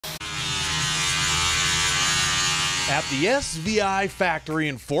At the SVI factory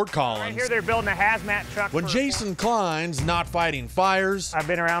in Fort Collins. Right here they're building a hazmat truck. When Jason Klein's not fighting fires, I've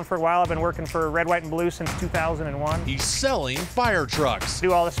been around for a while. I've been working for Red, White, and Blue since 2001. he's selling fire trucks.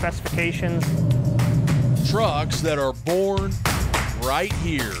 Do all the specifications. Trucks that are born right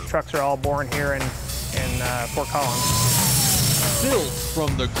here. Trucks are all born here in Fort Collins. Built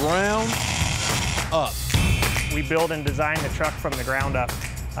from the ground up. We build and design the truck from the ground up.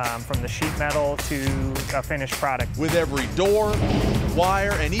 From the sheet metal to a finished product. With every door,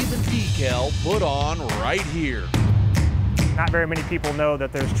 wire, and even decal put on right here. Not very many people know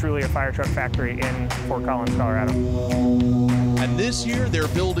that there's truly a fire truck factory in Fort Collins, Colorado. And this year, they're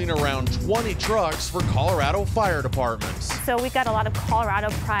building around 20 trucks for Colorado fire departments. So we've got a lot of Colorado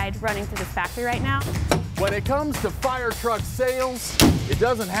pride running through this factory right now. When it comes to fire truck sales, it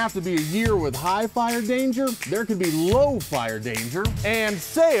doesn't have to be a year with high fire danger. There could be low fire danger, and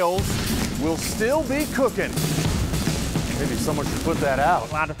sales will still be cooking. Maybe someone should put that out.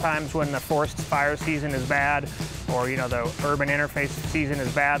 A lot of times when the forest fire season is bad, or the urban interface season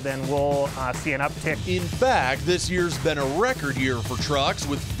is bad, then we'll see an uptick. In fact, this year's been a record year for trucks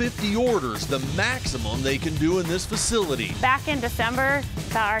with 50 orders, the maximum they can do in this facility. Back in December,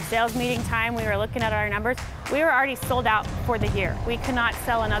 about our sales meeting time, we were looking at our numbers. We were already sold out for the year. We could not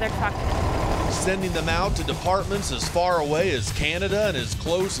sell another truck. Sending them out to departments as far away as Canada and as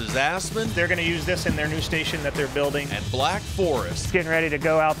close as Aspen. They're going to use this in their new station that they're building. And Black Forest. It's getting ready to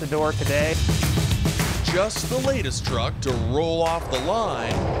go out the door today. Just the latest truck to roll off the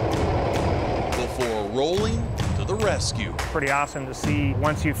line before rolling to the rescue. Pretty awesome to see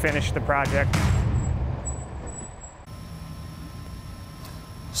once you finish the project.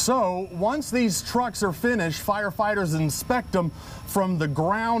 So once these trucks are finished, firefighters inspect them from the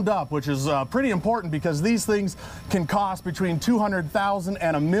ground up, which is pretty important because these things can cost between $200,000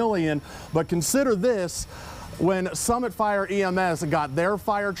 and $1 million. But consider this. When Summit Fire EMS got their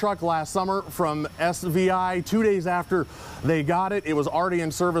fire truck last summer from SVI, 2 days after they got it, it was already in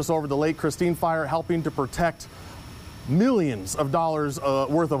service over the Lake Christine fire, helping to protect millions of dollars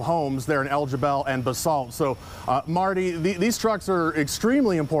worth of homes there in El Jebel and Basalt. So, Marty, these trucks are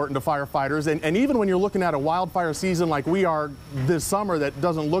extremely important to firefighters, and even when you're looking at a wildfire season like we are this summer that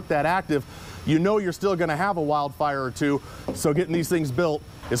doesn't look that active, you know you're still going to have a wildfire or two, so getting these things built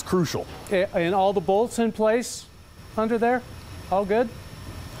is crucial. And all the bolts in place under there? All good?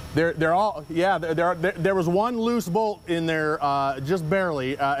 They're all, yeah, there was one loose bolt in there, just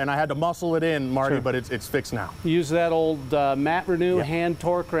barely, and I had to muscle it in, Marty, Sure. but it's fixed now. Use that old Matt Renew Yeah. hand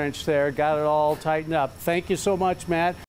torque wrench there, got it all tightened up. Thank you so much, Matt.